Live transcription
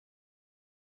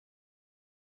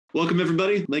Welcome,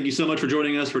 everybody. Thank you so much for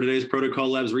joining us for today's Protocol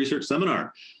Labs Research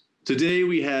Seminar. Today,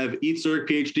 we have ETH Zurich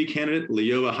Ph.D. candidate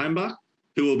Lioba Heimbach,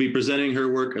 who will be presenting her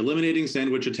work eliminating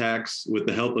sandwich attacks with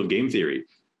the help of game theory.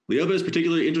 Lioba is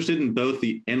particularly interested in both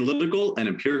the analytical and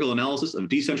empirical analysis of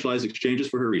decentralized exchanges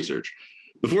for her research.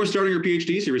 Before starting her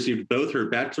PhD, she received both her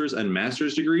bachelor's and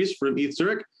master's degrees from ETH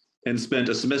Zurich and spent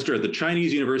a semester at the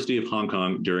Chinese University of Hong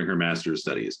Kong during her master's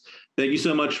studies. Thank you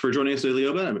so much for joining us today,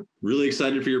 Lioba. I'm really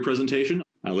excited for your presentation.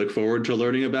 I look forward to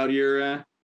learning about your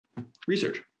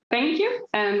research. Thank you,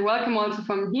 and welcome also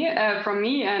from me,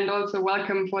 and also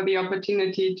welcome for the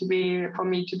opportunity for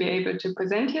me to be able to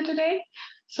present here today.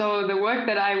 So the work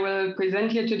that I will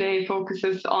present here today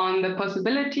focuses on the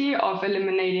possibility of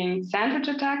eliminating sandwich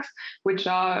attacks, which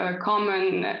are a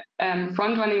common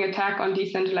front-running attack on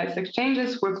decentralized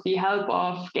exchanges with the help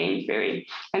of game theory.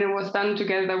 And it was done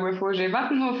together with Roger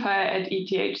Wattenhofer at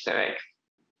ETH Zurich.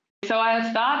 So I'll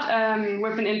start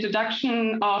with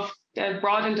a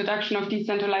broad introduction of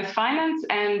decentralized finance,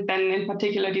 and then in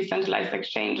particular decentralized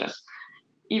exchanges.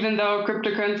 Even though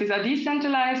cryptocurrencies are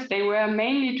decentralized, they were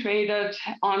mainly traded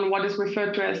on what is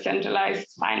referred to as centralized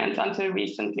finance until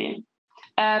recently.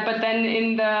 But then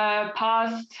in the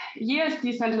past years,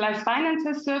 decentralized finance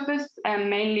has surfaced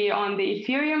mainly on the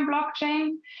Ethereum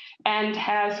blockchain and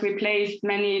has replaced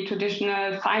many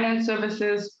traditional finance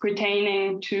services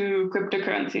pertaining to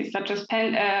cryptocurrencies, such as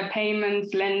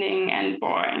payments, lending, and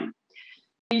borrowing.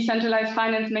 Decentralized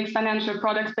finance makes financial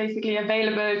products basically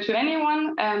available to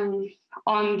anyone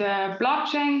on the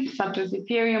blockchain, such as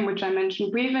Ethereum, which I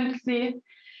mentioned previously,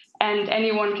 and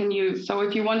anyone can use. So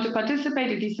if you want to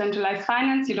participate in decentralized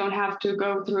finance, you don't have to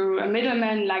go through a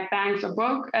middleman like banks or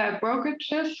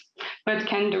brokerages, but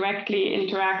can directly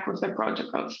interact with the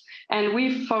protocols. And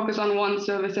we focus on one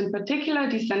service in particular,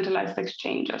 decentralized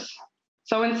exchanges.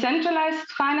 So in centralized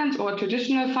finance or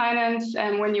traditional finance,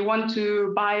 when you want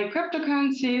to buy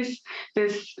cryptocurrencies,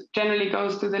 this generally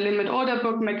goes to the limit order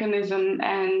book mechanism,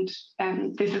 and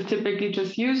this is typically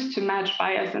just used to match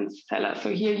buyers and sellers.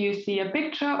 So here you see a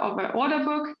picture of an order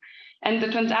book, and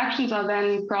the transactions are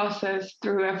then processed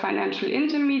through a financial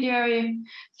intermediary,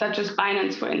 such as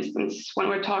Binance, for instance, when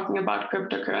we're talking about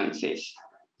cryptocurrencies.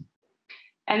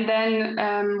 And then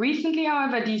recently,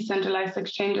 however, decentralized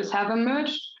exchanges have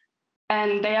emerged.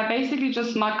 And they are basically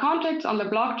just smart contracts on the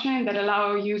blockchain that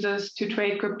allow users to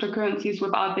trade cryptocurrencies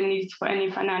without the need for any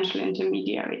financial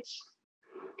intermediaries.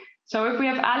 So if we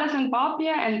have Alice and Bob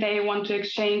here and they want to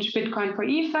exchange Bitcoin for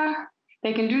Ether,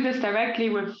 they can do this directly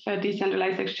with a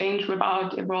decentralized exchange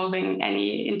without involving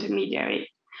any intermediary.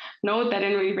 Note that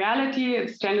in reality,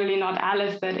 it's generally not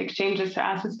Alice that exchanges her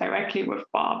assets directly with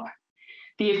Bob.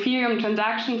 The Ethereum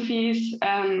transaction fees,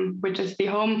 which is the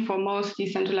home for most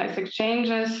decentralized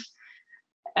exchanges,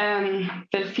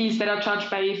 the fees that are charged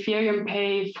by Ethereum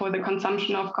pay for the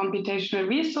consumption of computational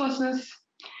resources,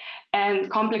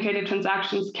 and complicated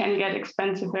transactions can get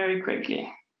expensive very quickly.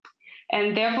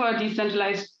 And therefore,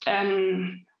 decentralized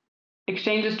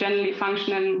exchanges generally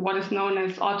function in what is known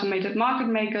as automated market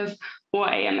makers, or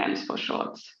AMMs for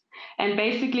short. And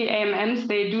basically, AMMs,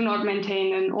 they do not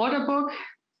maintain an order book,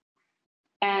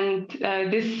 and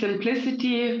this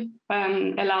simplicity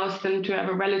allows them to have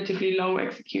a relatively low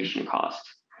execution cost.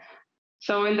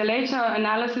 So in the later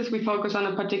analysis, we focus on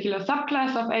a particular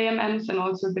subclass of AMMs and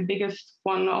also the biggest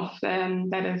one of them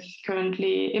that is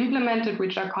currently implemented,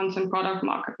 which are constant product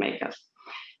market makers.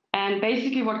 And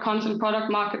basically what constant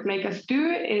product market makers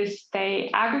do is they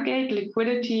aggregate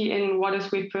liquidity in what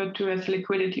is referred to as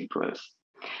liquidity pools.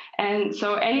 And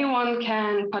so anyone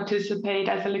can participate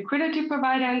as a liquidity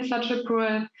provider in such a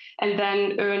pool and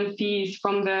then earn fees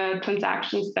from the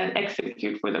transactions that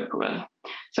execute with the pool.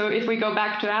 So if we go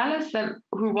back to Alice,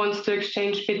 who wants to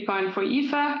exchange Bitcoin for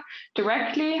Ether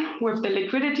directly with the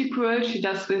liquidity pool, she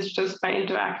does this just by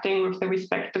interacting with the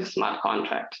respective smart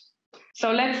contract.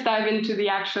 So let's dive into the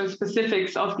actual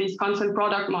specifics of these constant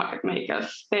product market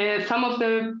makers. They're some of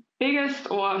the biggest,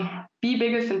 or the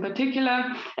biggest in particular,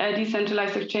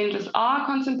 decentralized exchanges are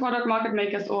constant product market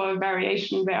makers or a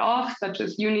variation thereof, such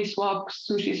as Uniswap,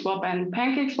 SushiSwap, and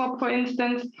PancakeSwap, for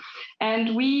instance.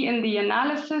 And we, in the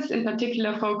analysis, in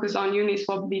particular, focus on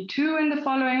Uniswap v2 in the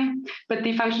following, but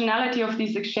the functionality of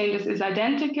these exchanges is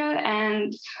identical,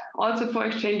 and also for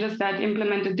exchanges that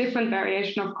implement a different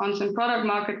variation of constant product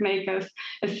market makers,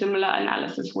 a similar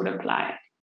analysis would apply.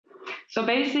 So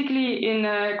basically, in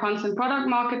a constant product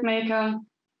market maker,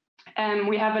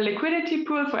 we have a liquidity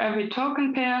pool for every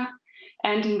token pair.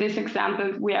 And in this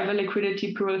example, we have a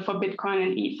liquidity pool for Bitcoin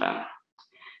and Ether.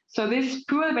 So this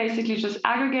pool basically just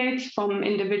aggregates from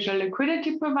individual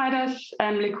liquidity providers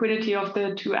liquidity of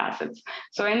the two assets.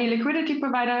 So any liquidity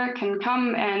provider can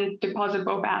come and deposit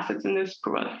both assets in this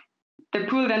pool. The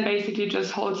pool then basically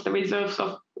just holds the reserves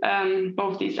of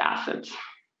both these assets.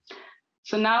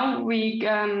 So now we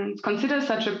consider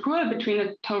such a pool between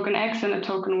a token X and a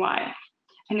token Y.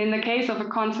 And in the case of a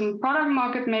constant product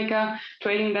market maker,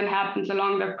 trading then happens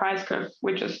along the price curve,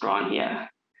 which is drawn here.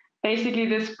 Basically,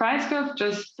 this price curve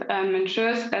just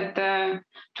ensures that the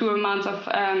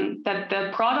that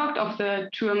the product of the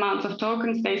two amounts of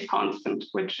tokens stays constant,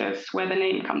 which is where the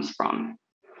name comes from.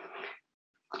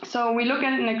 So we look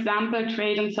at an example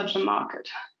trade in such a market.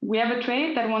 We have a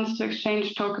trade that wants to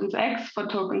exchange tokens X for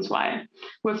tokens Y,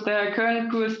 with the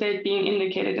current pool state being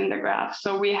indicated in the graph.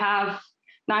 So we have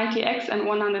 90X and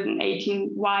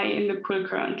 118Y in the pool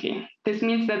currently. This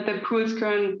means that the pool's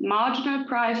current marginal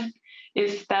price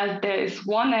is that there is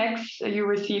 1X you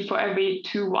receive for every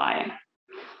 2Y,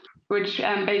 which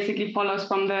basically follows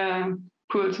from the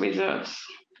pool's reserves,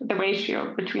 the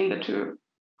ratio between the two.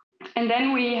 And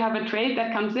then we have a trade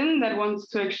that comes in that wants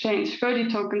to exchange 30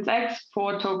 tokens X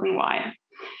for token Y.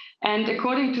 And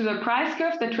according to the price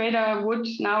curve, the trader would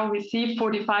now receive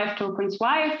 45 tokens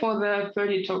Y for the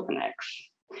 30 token X.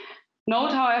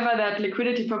 Note, however, that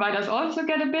liquidity providers also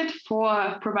get a bit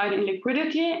for providing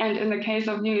liquidity. And in the case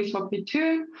of Uniswap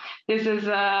V2, this is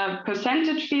a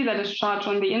percentage fee that is charged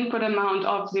on the input amount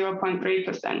of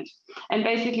 0.3%. And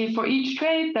basically for each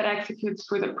trade that executes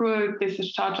through the pool, this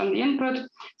is charged on the input.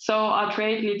 So our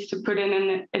trade needs to put in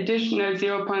an additional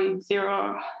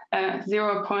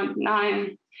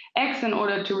 0.9x in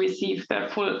order to receive the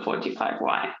full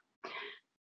 45Y.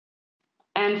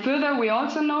 And further, we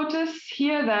also notice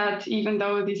here that even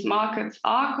though these markets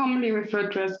are commonly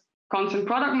referred to as constant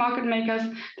product market makers,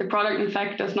 the product in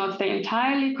fact does not stay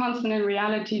entirely constant in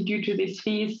reality due to these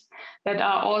fees that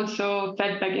are also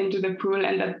fed back into the pool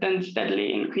and that then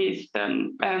steadily increase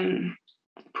the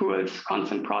pool's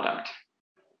constant product.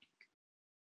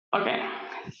 Okay,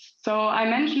 so I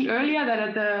mentioned earlier that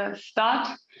at the start,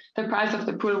 the price of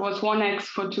the pool was 1x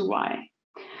for 2y.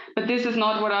 But this is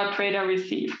not what our trader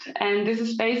received. And this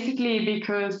is basically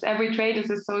because every trade is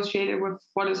associated with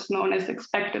what is known as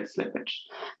expected slippage,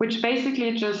 which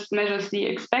basically just measures the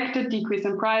expected decrease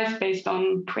in price based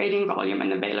on trading volume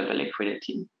and available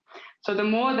liquidity. So the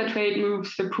more the trade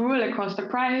moves the pool across the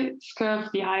price curve,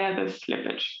 the higher the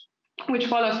slippage, which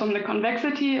follows from the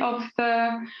convexity of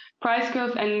the price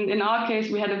curve. And in our case,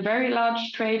 we had a very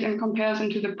large trade in comparison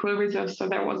to the pool reserves, so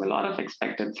there was a lot of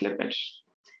expected slippage.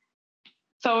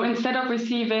 So instead of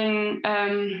receiving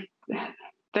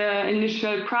the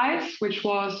initial price, which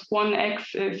was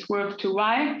 1x is worth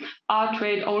 2y, our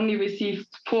trade only received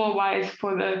 4y's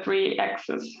for the 3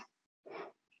 x's.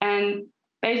 And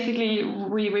basically,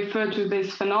 we refer to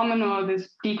this phenomenon,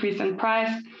 this decrease in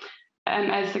price,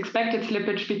 as expected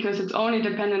slippage because it's only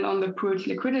dependent on the pool's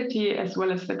liquidity as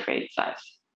well as the trade size.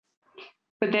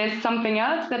 But there's something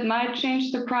else that might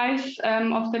change the price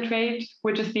of the trade,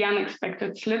 which is the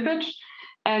unexpected slippage.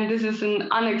 And this is an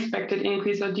unexpected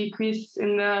increase or decrease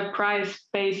in the price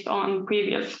based on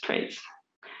previous trades.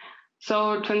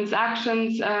 So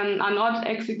transactions are not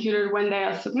executed when they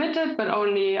are submitted, but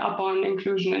only upon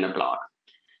inclusion in a block.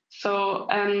 So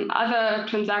other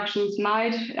transactions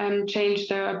might change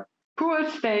the pool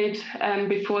state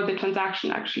before the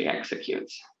transaction actually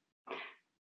executes.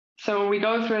 So we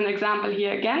go through an example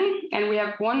here again, and we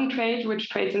have one trade which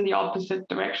trades in the opposite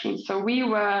direction. So we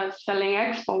were selling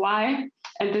X for Y,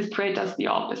 and this trade does the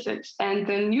opposite. And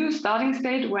the new starting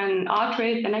state when our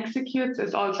trade then executes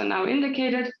is also now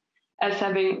indicated as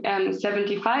having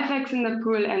 75X in the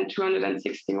pool and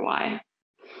 216Y.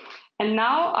 And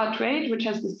now our trade, which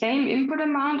has the same input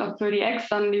amount of 30X,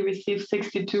 suddenly receives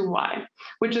 62Y,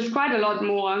 which is quite a lot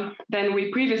more than we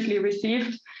previously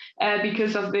received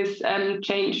because of this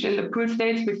change in the pool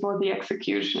states before the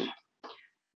execution.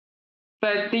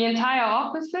 But the entire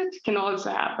opposite can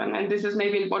also happen, and this is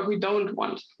maybe what we don't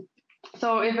want.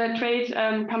 So if a trade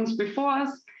comes before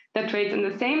us that trades in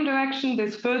the same direction,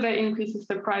 this further increases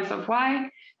the price of Y,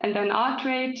 and then our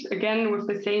trade, again with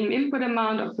the same input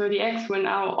amount of 30X, will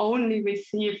now only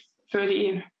receive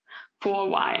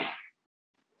 34Y.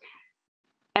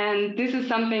 And this is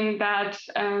something that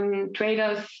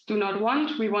traders do not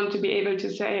want. We want to be able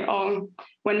to say, oh,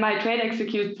 when my trade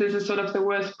executes, this is sort of the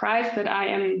worst price that I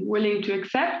am willing to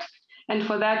accept. And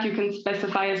for that, you can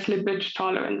specify a slippage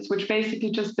tolerance, which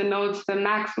basically just denotes the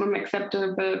maximum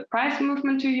acceptable price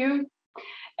movement to you.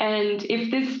 And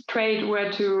if this trade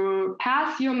were to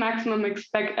pass your maximum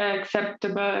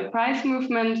acceptable price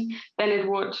movement, then it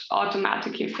would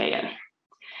automatically fail.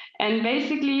 And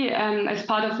basically, as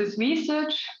part of this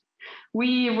research,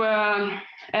 we were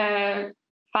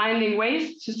finding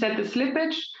ways to set the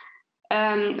slippage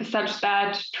such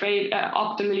that trade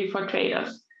optimally for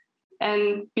traders.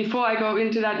 And before I go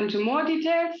into more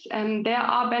details, there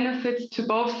are benefits to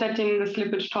both setting the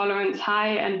slippage tolerance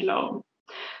high and low.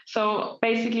 So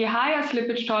basically, higher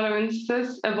slippage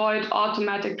tolerances avoid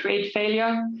automatic trade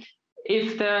failure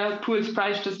if the pool's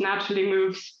price just naturally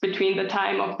moves between the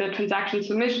time of the transaction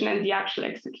submission and the actual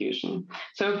execution.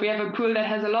 So if we have a pool that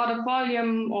has a lot of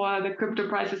volume or the crypto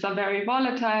prices are very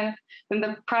volatile, then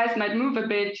the price might move a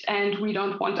bit and we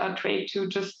don't want our trade to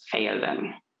just fail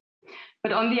then.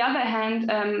 But on the other hand,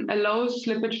 a low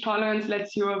slippage tolerance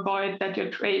lets you avoid that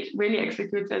your trade really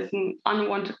executes as an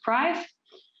unwanted price.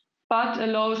 But a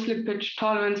low slippage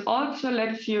tolerance also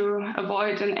lets you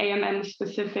avoid an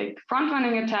AMM-specific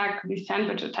front-running attack, the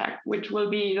sandwich attack, which will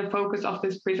be the focus of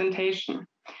this presentation.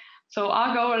 So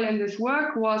our goal in this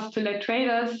work was to let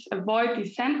traders avoid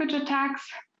these sandwich attacks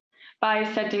by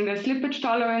setting the slippage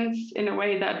tolerance in a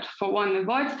way that, for one,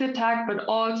 avoids the attack, but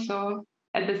also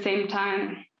at the same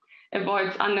time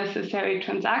avoids unnecessary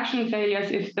transaction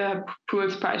failures if the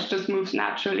pool's price just moves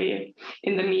naturally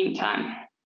in the meantime.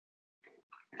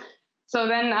 So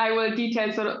then I will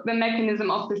detail sort of the mechanism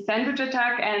of the sandwich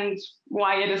attack and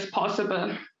why it is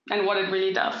possible and what it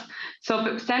really does.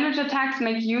 So sandwich attacks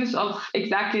make use of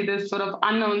exactly this sort of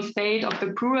unknown state of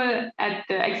the pool at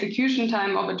the execution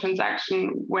time of a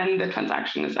transaction when the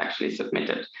transaction is actually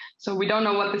submitted. So we don't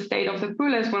know what the state of the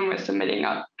pool is when we're submitting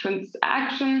a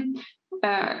transaction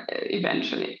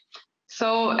eventually.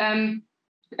 So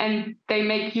and they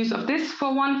make use of this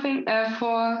for one thing,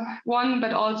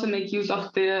 but also make use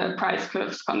of the price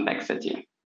curve's convexity.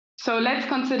 So let's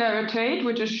consider a trade,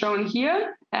 which is shown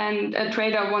here, and a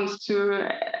trader wants to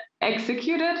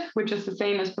execute it, which is the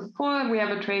same as before. We have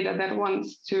a trader that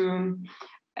wants to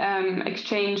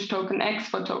exchange token X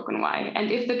for token Y.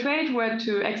 And if the trade were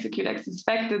to execute as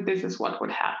expected, this is what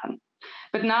would happen.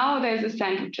 But now there's a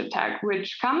sandwich attack,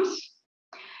 which comes,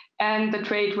 and the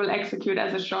trade will execute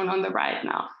as is shown on the right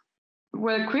now.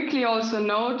 We'll quickly also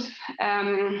note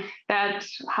that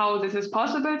how this is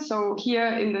possible. So here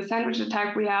in the sandwich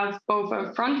attack, we have both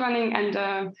a front-running and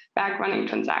a back-running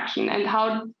transaction. And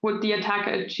how would the attacker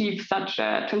achieve such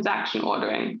a transaction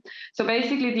ordering? So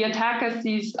basically, the attacker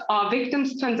sees our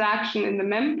victim's transaction in the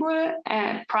mempool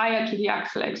prior to the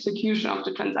actual execution of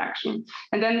the transaction.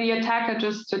 And then the attacker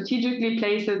just strategically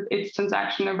places its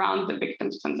transaction around the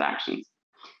victim's transactions.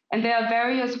 And there are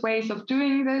various ways of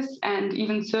doing this, and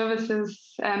even services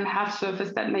have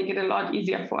surfaced that make it a lot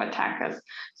easier for attackers.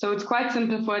 So it's quite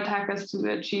simple for attackers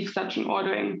to achieve such an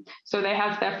ordering. So they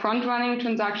have their front-running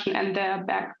transaction and their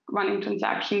back-running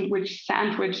transaction, which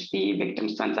sandwich the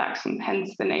victim's transaction,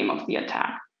 hence the name of the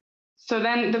attack. So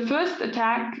then the first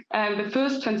attack, the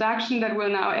first transaction that will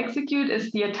now execute is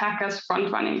the attacker's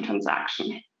front-running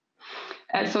transaction.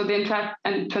 So the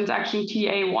transaction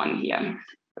TA1 here,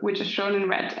 which is shown in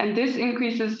red. And this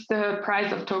increases the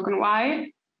price of token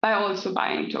Y by also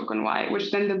buying token Y, which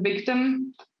then the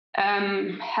victim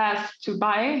has to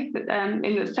buy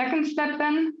in the second step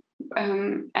then,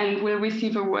 and will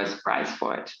receive a worse price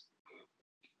for it.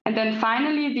 And then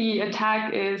finally, the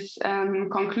attack is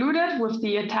concluded with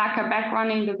the attacker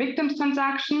backrunning the victim's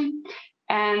transaction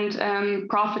and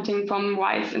profiting from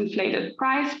Y's inflated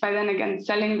price by then again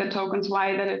selling the tokens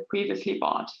Y that it previously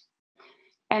bought.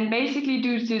 And basically,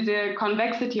 due to the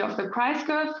convexity of the price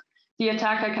curve, the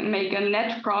attacker can make a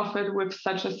net profit with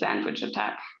such a sandwich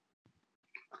attack.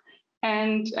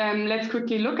 And let's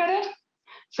quickly look at it.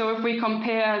 So if we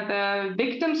compare the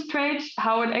victim's trade,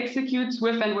 how it executes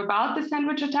with and without the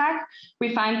sandwich attack,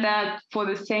 we find that for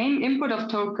the same input of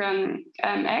token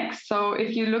X, so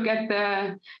if you look at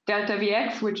the delta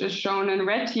Vx, which is shown in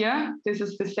red here, this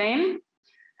is the same.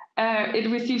 It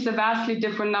receives a vastly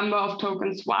different number of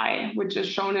tokens Y, which is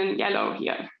shown in yellow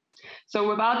here. So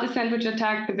without the sandwich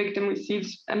attack, the victim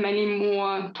receives many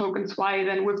more tokens Y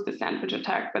than with the sandwich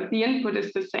attack, but the input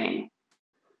is the same.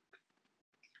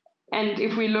 And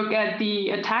if we look at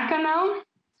the attacker now,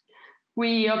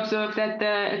 we observe that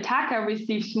the attacker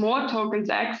receives more tokens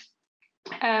X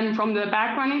from the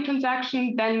backrunning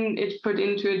transaction than it's put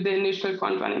into the initial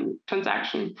front-running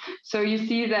transaction. So you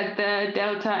see that the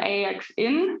delta AX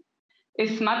in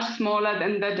is much smaller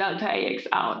than the delta AX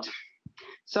out.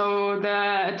 So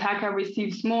the attacker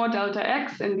receives more delta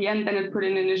X in the end than it put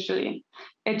in initially.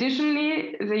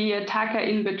 Additionally, the attacker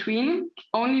in between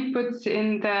only puts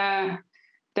in the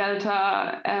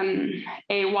delta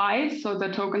AY, so the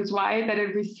tokens Y that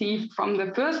it received from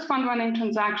the first front-running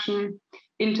transaction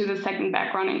into the second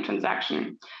backrunning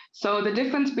transaction. So the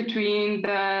difference between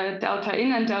the delta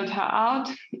in and delta out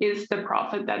is the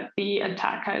profit that the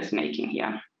attacker is making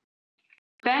here.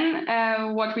 Then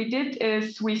what we did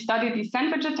is we studied these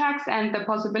sandwich attacks and the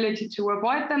possibility to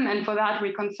avoid them. And for that,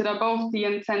 we consider both the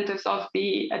incentives of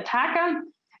the attacker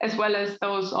as well as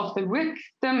those of the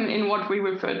victim in what we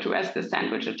refer to as the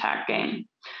sandwich attack game.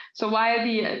 So while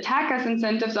the attacker's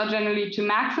incentives are generally to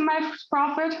maximize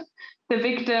profit, the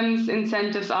victim's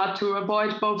incentives are to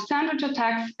avoid both sandwich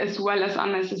attacks as well as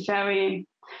unnecessary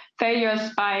failures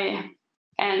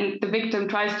and the victim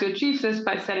tries to achieve this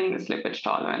by setting the slippage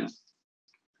tolerance.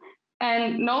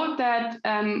 And note that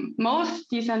most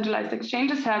decentralized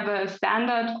exchanges have a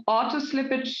standard auto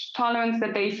slippage tolerance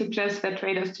that they suggest their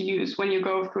traders to use when you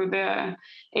go through the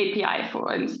API,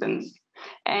 for instance.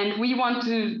 And we want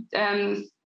to,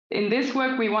 in this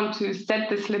work, we want to set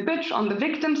the slippage on the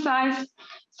victim side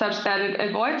such that it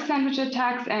avoids sandwich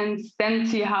attacks and then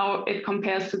see how it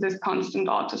compares to this constant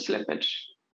auto slippage.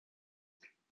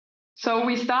 So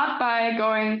we start by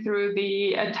going through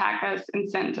the attacker's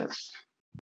incentives,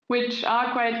 which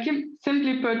are quite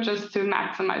simply put just to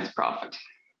maximize profit.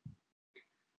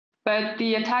 But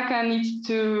the attacker needs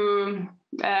to,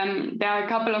 there are a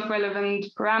couple of relevant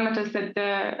parameters that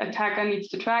the attacker needs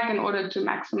to track in order to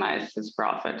maximize his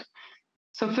profit.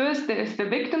 So first, there is the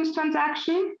victim's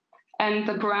transaction and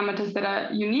the parameters that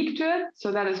are unique to it.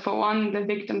 So that is for one, the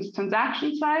victim's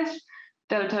transaction size,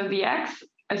 delta Vx,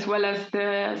 as well as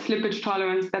the slippage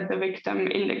tolerance that the victim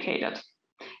indicated.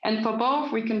 And for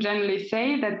both, we can generally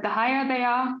say that the higher they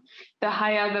are, the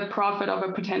higher the profit of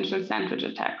a potential sandwich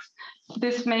attack.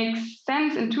 This makes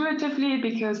sense intuitively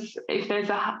because if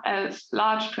there's a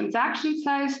large transaction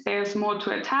size, there's more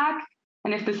to attack.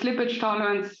 And if the slippage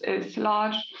tolerance is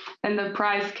large, then the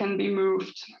price can be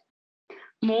moved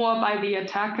more by the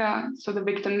attacker. So the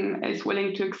victim is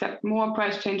willing to accept more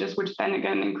price changes, which then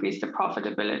again increase the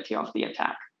profitability of the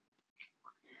attack.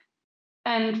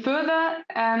 And further,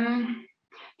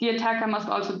 the attacker must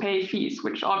also pay fees,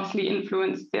 which obviously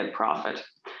influence their profit.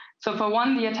 So for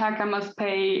one, the attacker must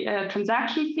pay a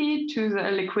transaction fee to the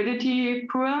liquidity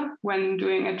pool when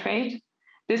doing a trade.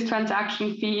 This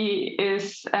transaction fee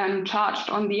is charged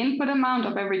on the input amount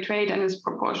of every trade and is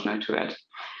proportional to it.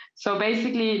 So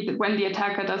basically, when the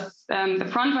attacker does the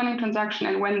front-running transaction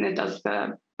and when it does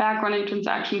the back-running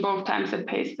transaction, both times it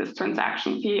pays this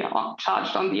transaction fee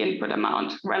charged on the input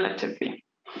amount relatively.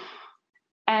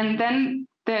 And then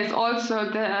there's also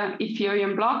the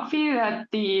Ethereum block fee that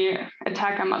the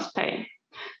attacker must pay.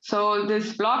 So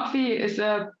this block fee is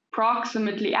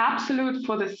approximately absolute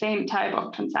for the same type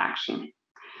of transaction.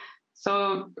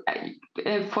 So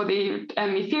for the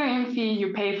Ethereum fee,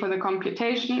 you pay for the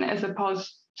computation as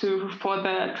opposed to for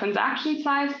the transaction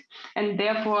size. And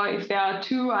therefore, if there are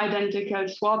two identical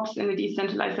swaps in a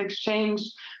decentralized exchange,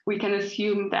 we can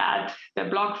assume that the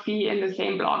block fee in the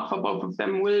same block for both of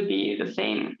them will be the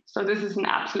same. So this is an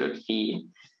absolute fee,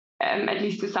 at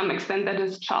least to some extent, that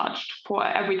is charged for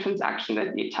every transaction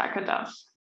that the attacker does.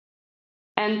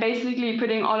 And basically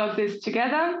putting all of this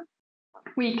together,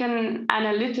 we can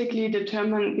analytically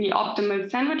determine the optimal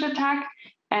sandwich attack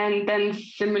and then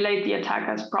simulate the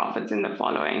attacker's profits in the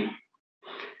following.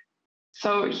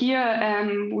 So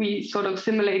here we sort of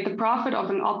simulate the profit of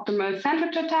an optimal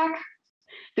sandwich attack,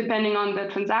 depending on the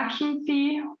transaction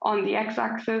fee on the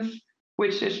x-axis,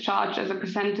 which is charged as a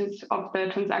percentage of the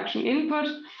transaction input,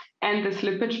 and the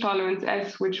slippage tolerance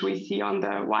S, which we see on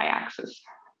the y-axis.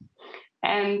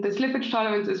 And the slippage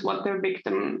tolerance is what the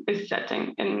victim is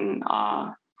setting in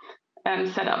our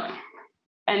setup,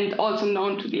 and also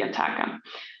known to the attacker.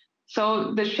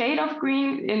 So the shade of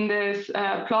green in this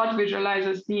plot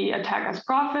visualizes the attacker's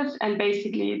profit, and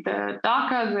basically the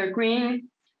darker the green,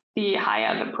 the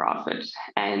higher the profit.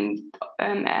 And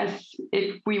as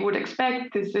we would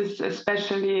expect, this is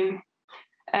especially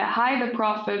high the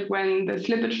profit when the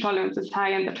slippage tolerance is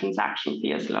high and the transaction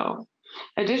fee is low.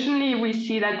 Additionally, we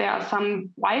see that there are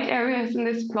some white areas in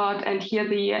this plot, and here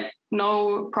the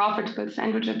no profitable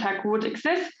sandwich attack would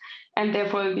exist, and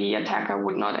therefore the attacker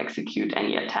would not execute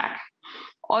any attack.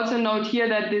 Also note here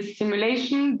that this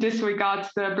simulation disregards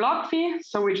the block fee,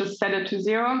 so we just set it to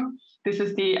 0. This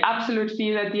is the absolute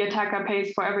fee that the attacker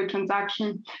pays for every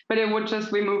transaction, but it would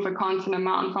just remove a constant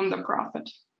amount from the profit.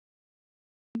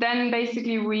 Then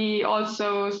basically we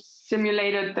also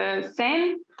simulated the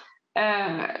same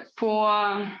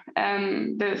for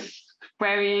this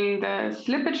varying the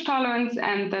slippage tolerance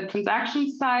and the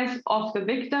transaction size of the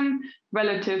victim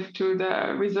relative to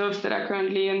the reserves that are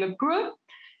currently in the pool.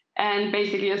 And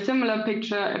basically a similar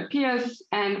picture appears,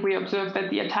 and we observe that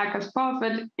the attacker's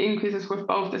profit increases with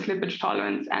both the slippage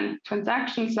tolerance and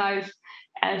transaction size,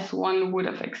 as one would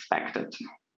have expected.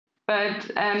 But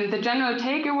the general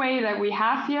takeaway that we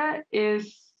have here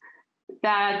is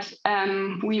that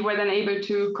we were then able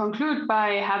to conclude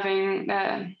by having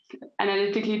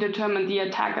analytically determined the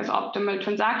attacker's optimal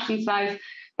transaction size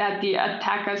that the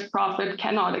attacker's profit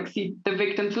cannot exceed the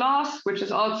victim's loss, which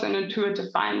is also an intuitive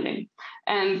finding.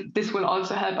 And this will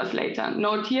also help us later.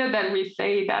 Note here that we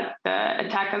say that the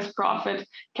attacker's profit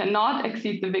cannot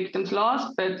exceed the victim's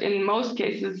loss, but in most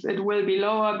cases it will be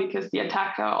lower because the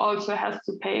attacker also has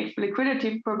to pay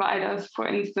liquidity providers, for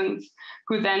instance,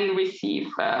 who then receive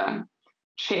a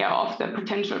share of the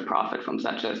potential profit from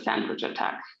such a sandwich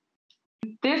attack.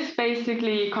 This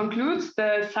basically concludes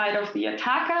the side of the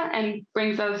attacker and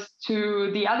brings us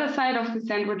to the other side of the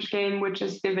sandwich game, which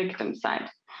is the victim side.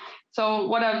 So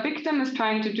what a victim is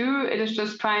trying to do, it is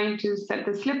just trying to set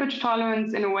the slippage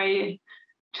tolerance in a way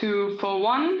to, for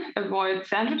one, avoid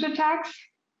sandwich attacks,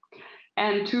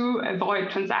 and two,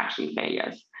 avoid transaction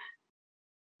failures.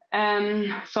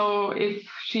 So if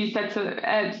she sets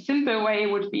a simple way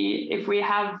would be if we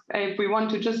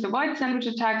want to just avoid sandwich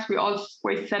attacks, we always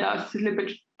set our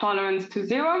slippage tolerance to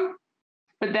 0,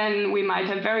 but then we might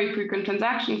have very frequent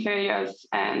transaction failures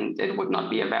and it would not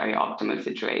be a very optimal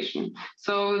situation.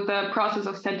 So the process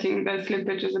of setting the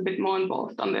slippage is a bit more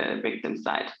involved on the victim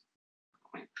side.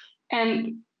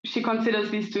 And she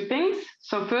considers these two things.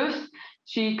 So first,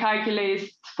 she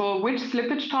calculates for which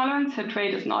slippage tolerance her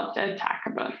trade is not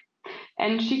attackable.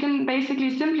 And she can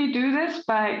basically simply do this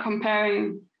by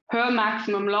comparing her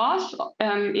maximum loss,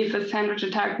 if a sandwich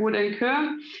attack would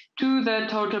incur, to the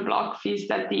total block fees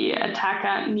that the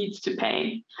attacker needs to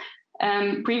pay.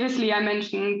 Previously, I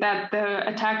mentioned that the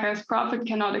attacker's profit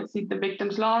cannot exceed the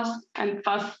victim's loss, and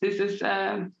thus this is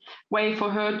a way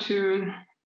for her to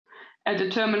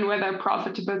determine whether a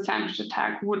profitable sandwich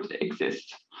attack would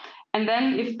exist. And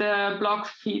then if the block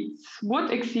fees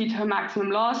would exceed her maximum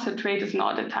loss, her trade is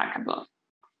not attackable.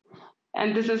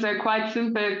 And this is a quite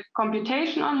simple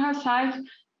computation on her side.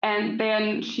 And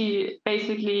then she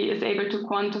basically is able to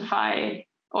quantify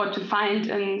or to find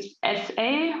an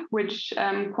SA, which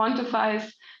quantifies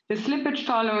the slippage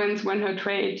tolerance when her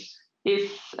trade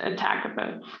is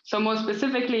attackable. So more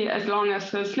specifically, as long as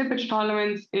her slippage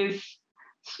tolerance is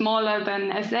smaller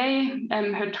than SA,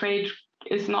 her trade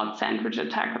is not sandwich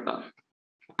attackable.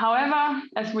 However,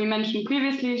 as we mentioned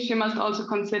previously, she must also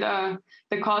consider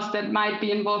the cost that might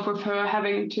be involved with her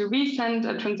having to resend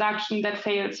a transaction that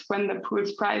fails when the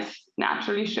pool's price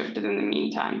naturally shifted in the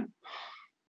meantime.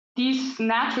 These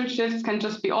natural shifts can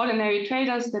just be ordinary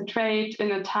traders that trade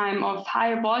in a time of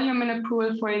higher volume in a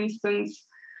pool, for instance,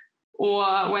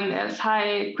 or when there's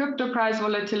high crypto price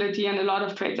volatility and a lot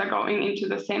of trades are going into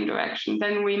the same direction,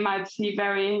 then we might see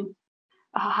very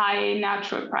high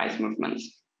natural price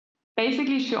movements.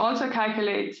 Basically, she also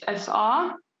calculates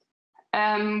SR,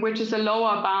 which is a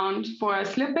lower bound for a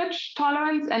slippage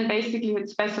tolerance, and basically it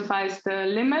specifies the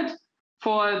limit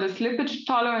for the slippage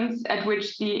tolerance at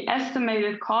which the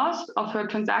estimated cost of her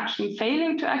transaction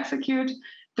failing to execute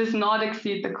does not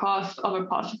exceed the cost of a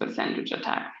possible sandwich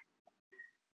attack.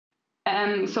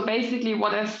 So basically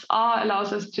what SR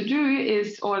allows us to do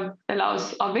is, or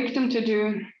allows our victim to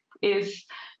do, is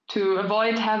to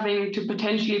avoid having to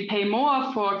potentially pay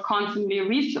more for constantly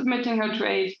resubmitting her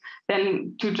trade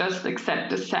than to just accept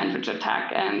the sandwich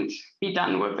attack and be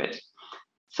done with it.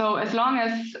 So as long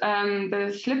as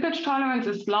the slippage tolerance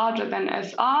is larger than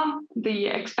SR, the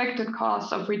expected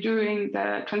cost of redoing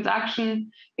the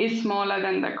transaction is smaller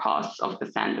than the cost of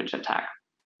the sandwich attack.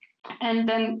 And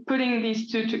then putting these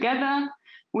two together,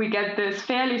 we get this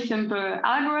fairly simple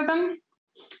algorithm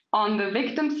on the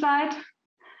victim side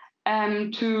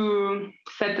to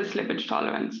set the slippage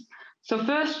tolerance. So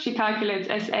first she calculates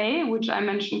SA, which I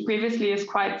mentioned previously is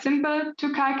quite simple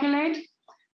to calculate.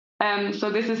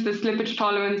 So this is the slippage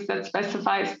tolerance that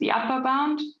specifies the upper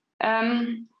bound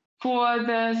for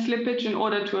the slippage in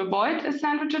order to avoid a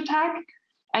sandwich attack.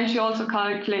 And she also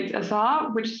calculates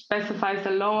SR, which specifies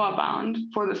the lower bound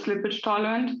for the slippage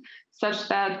tolerance, such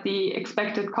that the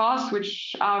expected costs,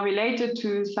 which are related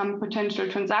to some potential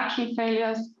transaction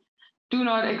failures, do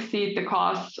not exceed the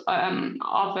cost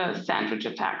of a sandwich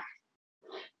attack.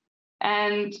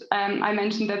 And I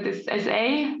mentioned that this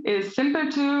SA is simple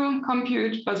to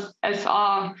compute, but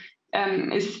SR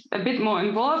is a bit more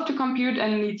involved to compute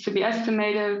and needs to be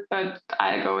estimated, but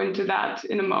I'll go into that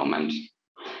in a moment.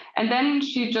 And then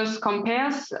she just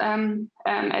compares SA and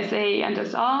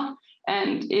SR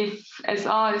And if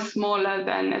SR is smaller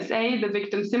than SA, the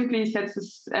victim simply sets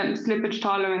the slippage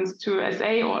tolerance to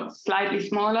SA or slightly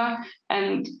smaller,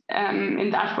 and in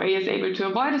that way is able to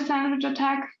avoid a sandwich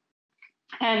attack.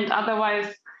 And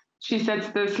otherwise, she sets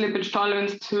the slippage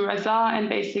tolerance to SR and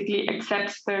basically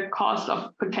accepts the cost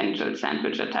of potential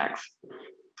sandwich attacks,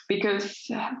 because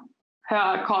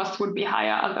her cost would be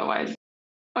higher otherwise.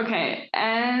 Okay,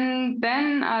 and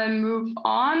then I'll move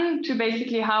on to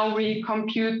basically how we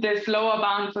compute this lower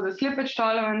bound for the slippage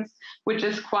tolerance, which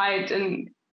is quite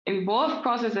an involved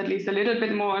process, at least a little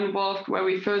bit more involved, where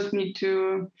we first need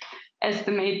to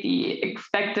estimate the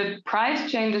expected price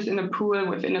changes in a pool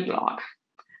within a block.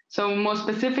 So more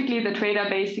specifically, the trader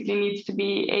basically needs to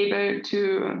be able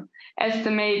to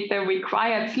estimate the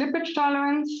required slippage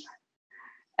tolerance,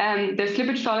 and the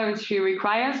slippage tolerance she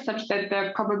requires, such that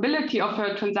the probability of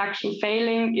her transaction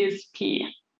failing is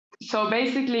P. So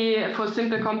basically, for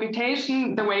simple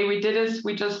computation, the way we did is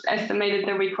we just estimated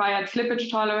the required slippage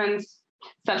tolerance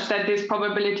such that this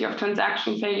probability of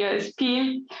transaction failure is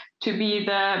P to be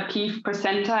the P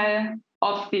percentile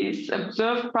of these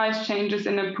observed price changes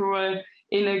in a pool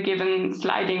in a given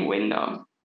sliding window.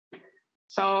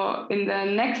 So in the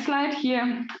next slide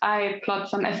here, I plot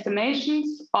some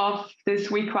estimations of this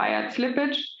required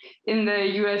slippage in the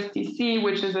USDC,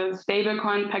 which is a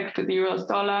stablecoin pegged to the US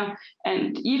dollar,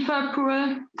 and Ether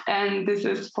pool. And this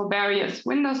is for various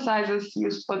window sizes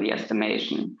used for the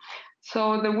estimation.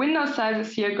 So the window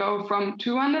sizes here go from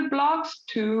 200 blocks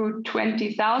to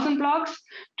 20,000 blocks.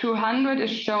 200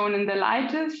 is shown in the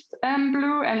lightest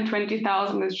blue, and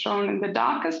 20,000 is shown in the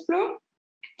darkest blue.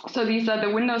 So these are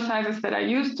the window sizes that I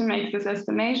used to make this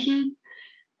estimation.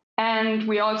 And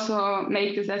we also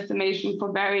make this estimation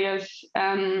for various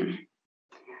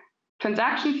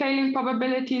transaction failing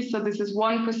probabilities. So this is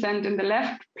 1% in the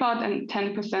left plot and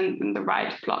 10% in the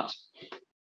right plot.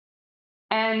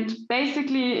 And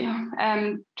basically,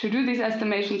 to do these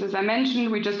estimations, as I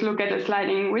mentioned, we just look at a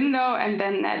sliding window and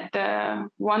then at the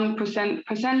 1%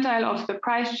 percentile of the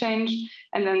price change,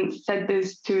 and then set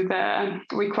this to the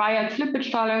required slippage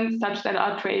tolerance such that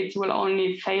our trades will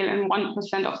only fail in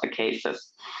 1% of the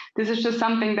cases. This is just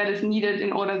something that is needed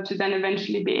in order to then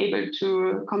eventually be able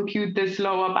to compute this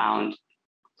lower bound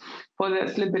for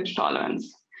the slippage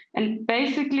tolerance. And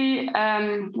basically,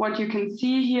 what you can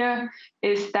see here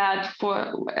is that for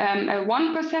a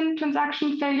 1%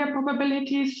 transaction failure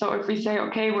probability, so if we say,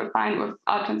 okay, we're fine with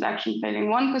our transaction failing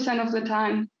 1% of the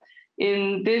time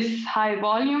in this high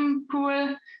volume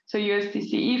pool, so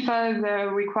USDC Ether, the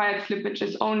required slippage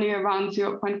is only around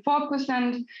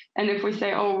 0.4%. And if we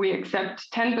say, oh, we accept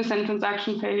 10%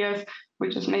 transaction failures,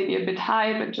 which is maybe a bit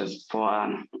high, but just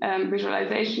for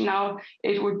visualization now,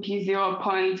 it would be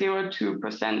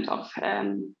 0.02% of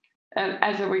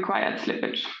as a required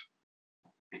slippage.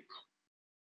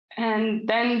 And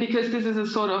then, because this is a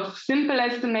sort of simple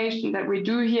estimation that we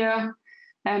do here,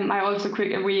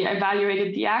 we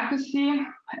evaluated the accuracy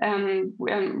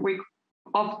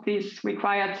of this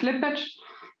required slippage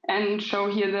and show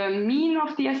here the mean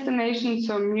of the estimation,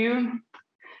 so mu,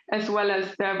 as well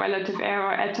as the relative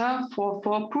error eta for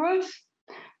 4 pools.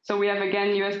 So we have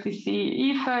again USDC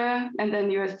Ether, and then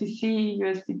USDC,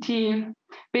 USDT,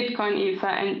 Bitcoin Ether,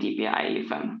 and DPI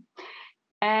Ether.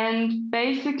 And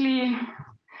basically,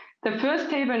 the first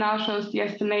table now shows the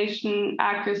estimation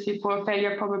accuracy for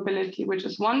failure probability, which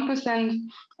is 1%,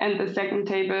 and the second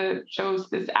table shows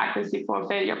this accuracy for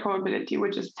failure probability,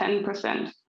 which is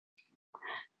 10%.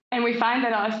 And we find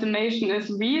that our estimation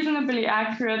is reasonably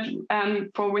accurate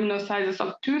for window sizes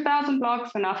of 2,000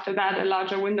 blocks, and after that, a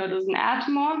larger window doesn't add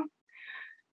more.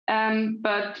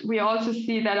 But we also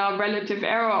see that our relative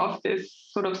error of this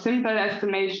sort of simple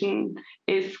estimation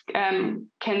is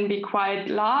can be quite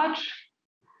large,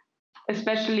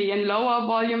 especially in lower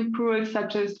volume pools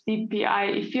such as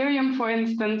DPI Ethereum, for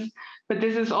instance. But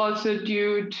this is also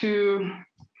due to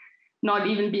not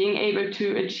even being able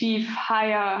to achieve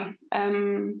higher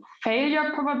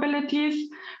failure probabilities.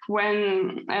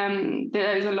 When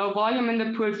there is a low volume in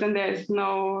the pools, then there is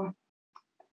no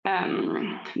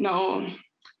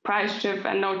price shift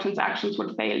and no transactions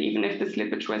would fail, even if the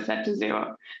slippage was set to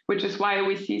 0, which is why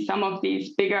we see some of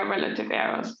these bigger relative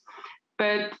errors.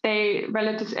 But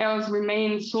relative errors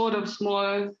remain sort of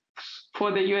small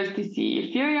for the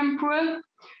USDC Ethereum pool.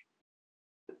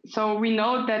 So we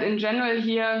note that in general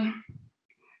here,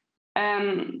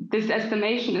 this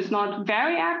estimation is not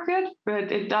very accurate,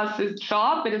 but it does its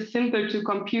job. It is simple to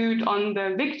compute on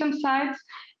the victim sides,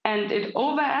 and it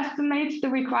overestimates the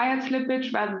required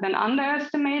slippage rather than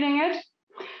underestimating it.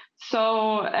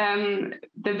 So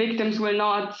the victims will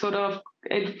not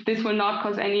this will not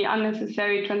cause any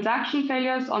unnecessary transaction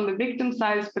failures on the victim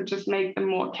side, but just make them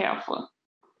more careful.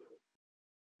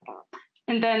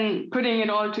 And then putting it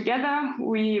all together,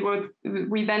 we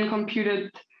then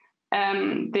computed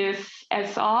this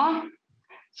SR.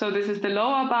 So this is the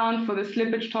lower bound for the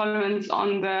slippage tolerance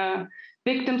on the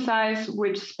victim size,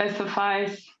 which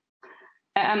specifies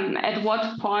at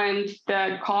what point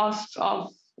the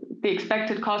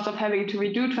expected cost of having to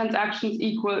redo transactions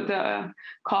equal the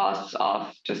cost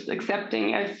of just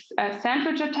accepting a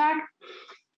sandwich attack.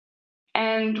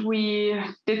 And we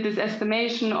did this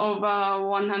estimation over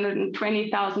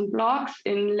 120,000 blocks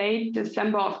in late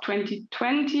December of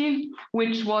 2020,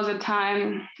 which was a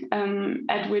time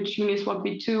at which Uniswap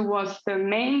v2 was the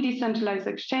main decentralized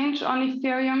exchange on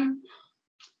Ethereum,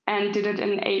 and did it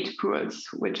in 8 pools,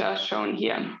 which are shown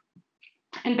here.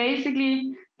 And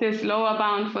basically, this lower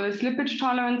bound for the slippage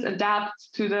tolerance adapts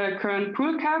to the current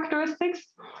pool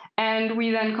characteristics. And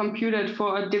we then computed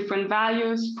for different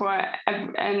values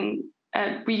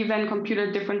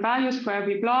different values for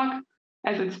every block,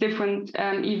 as it's different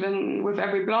even with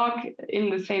every block in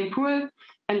the same pool,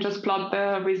 and just plot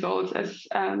the results as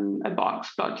a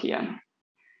box plot here.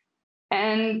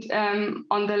 And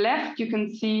on the left, you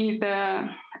can see the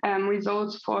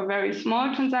results for a very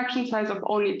small transaction size of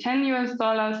only $10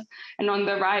 US, and on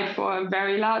the right for a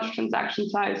very large transaction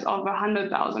size of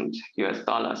 $100,000 US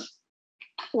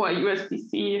or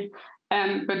USDC,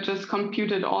 but just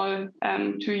computed all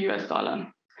to US dollar.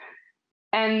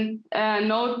 And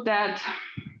note that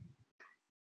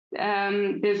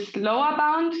this lower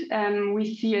bound,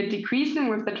 we see a decreasing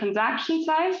with the transaction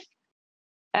size,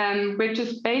 which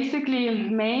is basically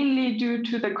mainly due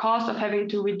to the cost of having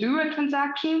to redo a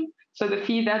transaction. So the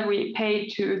fee that we pay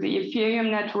to the Ethereum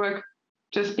network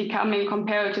just becoming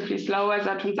comparatively slow as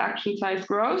our transaction size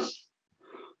grows,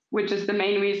 which is the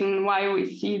main reason why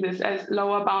we see this as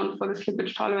lower bound for the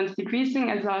slippage tolerance decreasing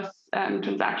as our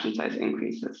transaction size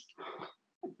increases.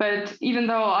 But even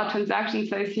though our transaction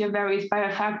size here varies by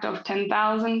a factor of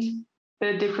 10,000,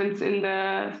 the difference in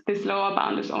this lower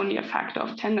bound is only a factor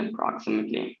of 10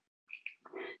 approximately.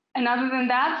 And other than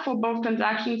that, for both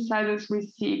transaction sizes, we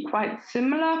see quite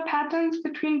similar patterns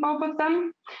between both of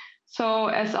them. So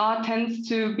SR tends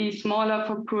to be smaller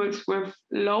for pools with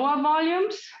lower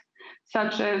volumes,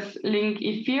 such as Link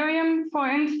Ethereum, for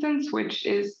instance, which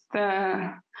is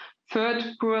the third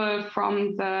pool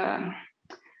from the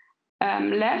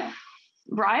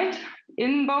right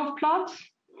in both plots.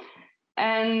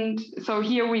 And so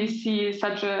here we see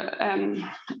such a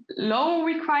low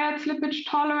required slippage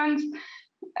tolerance.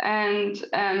 And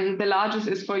the largest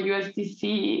is for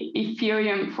USDC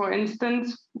Ethereum, for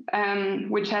instance,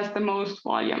 which has the most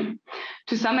volume.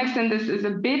 To some extent, this is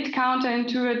a bit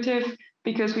counterintuitive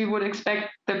because we would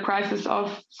expect the prices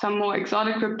of some more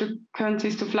exotic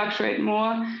cryptocurrencies to fluctuate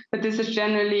more. But this is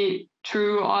generally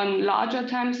true on larger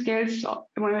time scales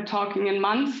when we're talking in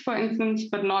months, for instance,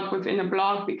 but not within a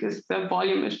block because the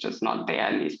volume is just not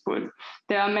there in these pools.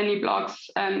 There are many blocks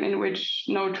in which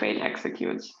no trade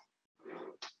executes.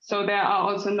 So there are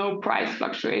also no price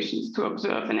fluctuations to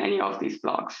observe in any of these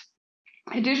blocks.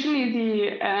 Additionally,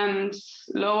 the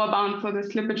lower bound for the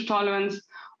slippage tolerance,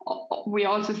 we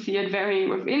also see it varying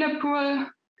within a pool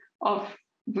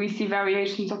we see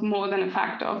variations of more than a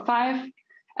factor of 5,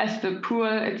 as the pool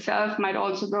itself might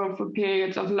also go for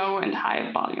periods of low and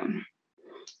high volume.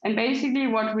 And basically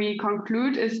what we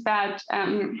conclude is that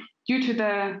due to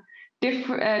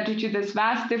this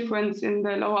vast difference in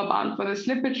the lower bound for the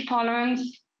slippage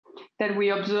tolerance that we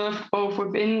observed both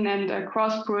within and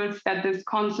across pools, that this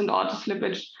constant auto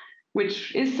slippage,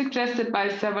 which is suggested by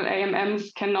several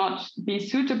AMMs, cannot be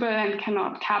suitable and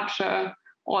cannot capture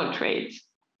all trades,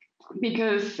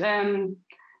 because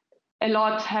a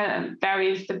lot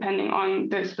varies depending on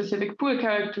the specific pool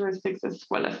characteristics as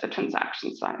well as the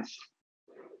transaction size.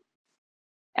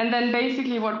 And then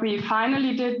basically what we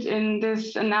finally did in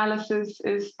this analysis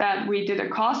is that we did a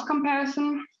cost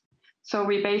comparison. So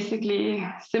we basically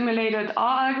simulated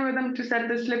our algorithm to set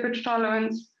the slippage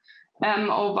tolerance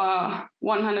over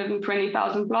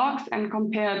 120,000 blocks and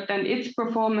compared then its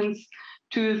performance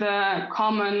to the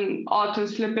common auto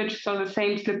slippage, so the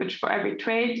same slippage for every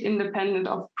trade, independent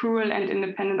of pool and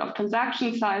independent of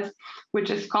transaction size, which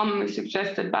is commonly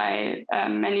suggested by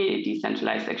many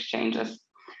decentralized exchanges.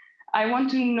 I want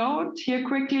to note here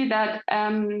quickly that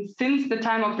since the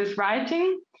time of this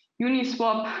writing,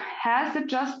 Uniswap has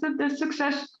adjusted the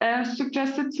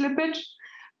suggested slippage,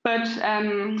 but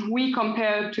we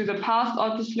compare to the past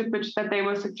auto slippage that they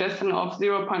were suggesting of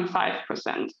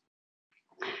 0.5%.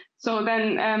 So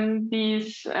then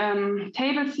these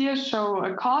tables here show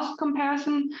a cost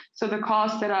comparison. So the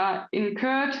costs that are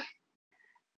incurred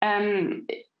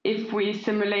if we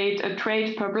simulate a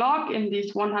trade per block in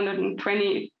these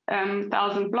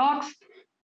 120,000 blocks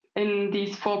in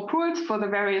these 4 pools for the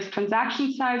various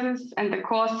transaction sizes, and the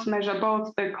costs measure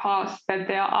both the costs that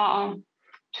there are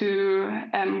to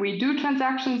redo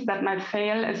transactions that might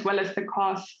fail, as well as the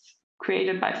costs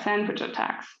created by sandwich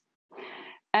attacks.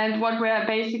 And what we're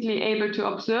basically able to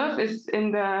observe is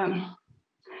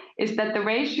that the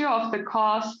ratio of the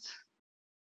cost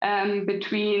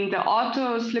between the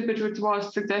auto slippage, which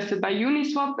was suggested by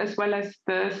Uniswap, as well as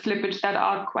the slippage that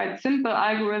are quite simple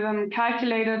algorithm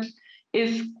calculated,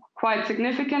 is quite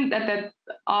significant, that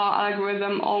our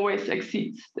algorithm always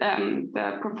exceeds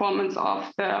the performance of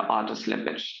the auto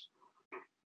slippage.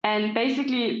 And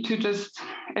basically, to just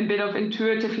a bit of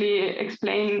intuitively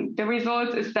explain the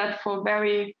results, is that for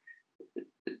very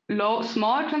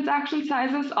small transaction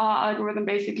sizes, our algorithm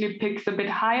basically picks a bit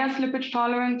higher slippage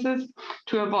tolerances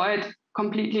to avoid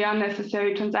completely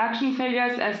unnecessary transaction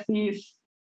failures, as these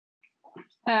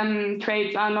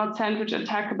trades are not sandwich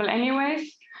attackable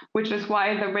anyways, which is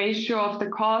why the ratio of the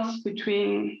cost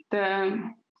between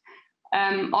the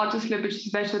auto slippage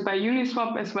suggested by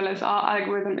Uniswap as well as our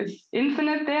algorithm is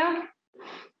infinite there.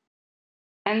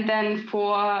 And then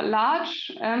for large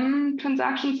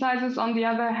transaction sizes, on the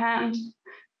other hand,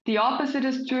 the opposite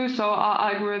is true. So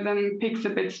our algorithm picks a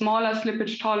bit smaller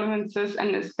slippage tolerances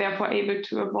and is therefore able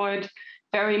to avoid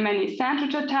very many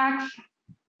sandwich attacks,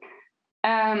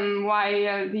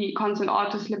 while the constant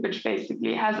auto slippage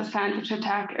basically has a sandwich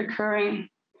attack occurring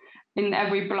in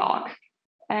every block.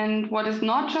 And what is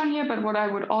not shown here, but what I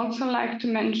would also like to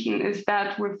mention, is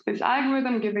that with this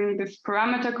algorithm, giving this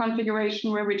parameter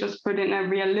configuration where we just put in a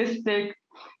realistic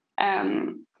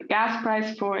gas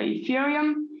price for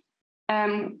Ethereum,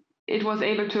 it was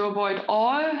able to avoid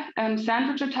all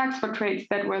sandwich attacks for trades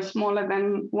that were smaller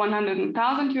than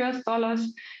 100,000 US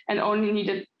dollars, and only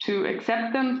needed to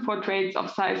accept them for trades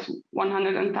of size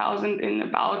 100,000 in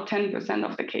about 10%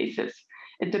 of the cases.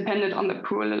 It depended on the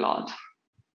pool a lot.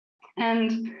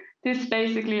 And this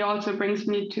basically also brings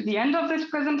me to the end of this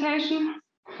presentation.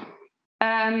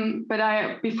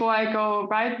 But before I go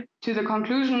right to the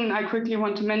conclusion, I quickly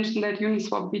want to mention that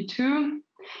Uniswap v2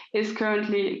 is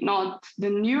currently not the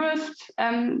newest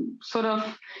sort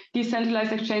of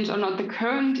decentralized exchange, or not the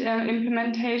current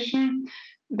implementation.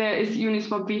 There is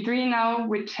Uniswap v3 now,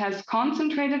 which has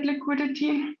concentrated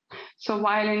liquidity. So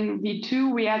while in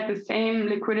v2 we had the same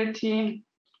liquidity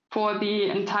for the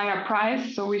entire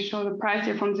price, so we show the price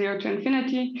here from 0 to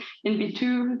infinity. In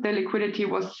v2, the liquidity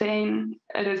was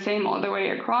the same all the way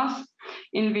across.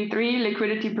 In v3,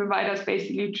 liquidity providers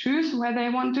basically choose where they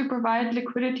want to provide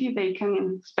liquidity. They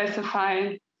can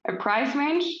specify a price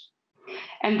range.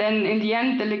 And then in the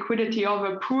end, the liquidity of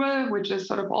a pool, which is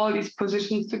sort of all these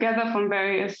positions together from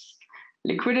various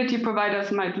liquidity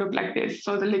providers, might look like this.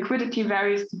 So the liquidity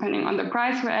varies depending on the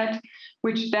price we're at,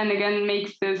 which then again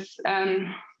makes this,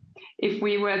 if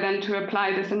we were then to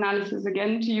apply this analysis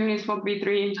again to Uniswap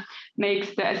v3,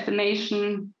 makes the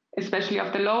estimation, especially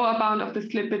of the lower bound of the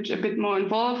slippage, a bit more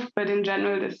involved, but in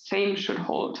general, the same should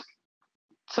hold.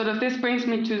 So this brings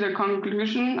me to the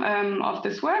conclusion of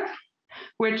this work,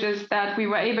 which is that we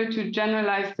were able to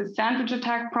generalize the sandwich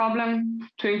attack problem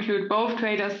to include both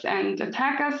traders and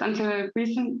attackers. Until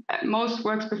most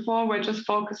works before were just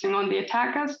focusing on the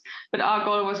attackers, but our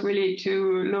goal was really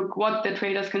to look what the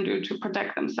traders can do to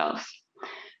protect themselves.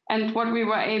 And what we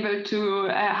were able to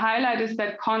highlight is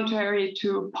that, contrary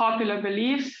to popular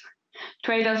beliefs,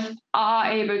 traders are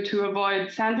able to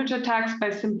avoid sandwich attacks by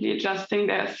simply adjusting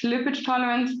their slippage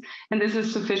tolerance. And this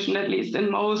is sufficient, at least in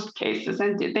most cases.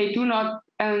 And they do not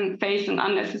face an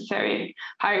unnecessary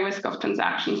high risk of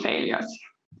transaction failures.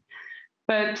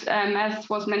 But as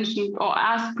was mentioned or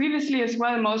asked previously as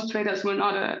well, most traders will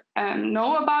not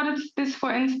know about this,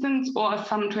 for instance, or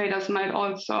some traders might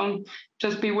also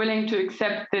just be willing to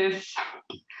accept this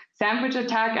sandwich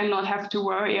attack and not have to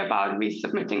worry about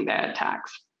resubmitting their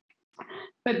attacks.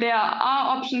 But there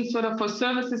are options sort of for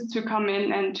services to come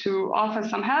in and to offer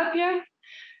some help here.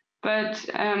 But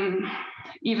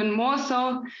even more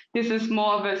so, this is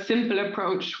more of a simple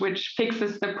approach, which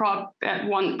fixes the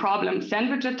one problem,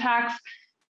 sandwich attacks,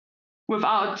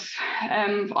 without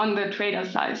on the trader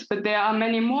side. But there are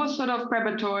many more sort of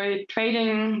predatory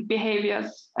trading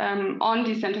behaviors on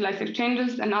decentralized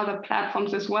exchanges and other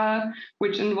platforms as well,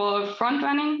 which involve front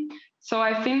running. So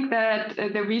I think that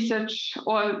the research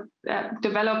or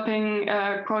developing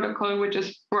a protocol which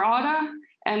is broader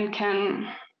and can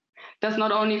does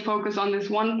not only focus on this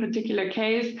one particular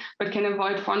case, but can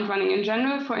avoid front running in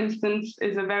general, for instance,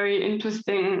 is a very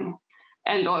interesting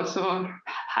and also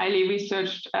highly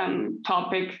researched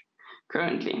topic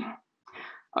currently.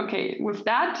 Okay, with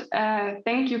that,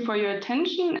 thank you for your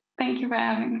attention. Thank you for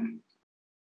having me.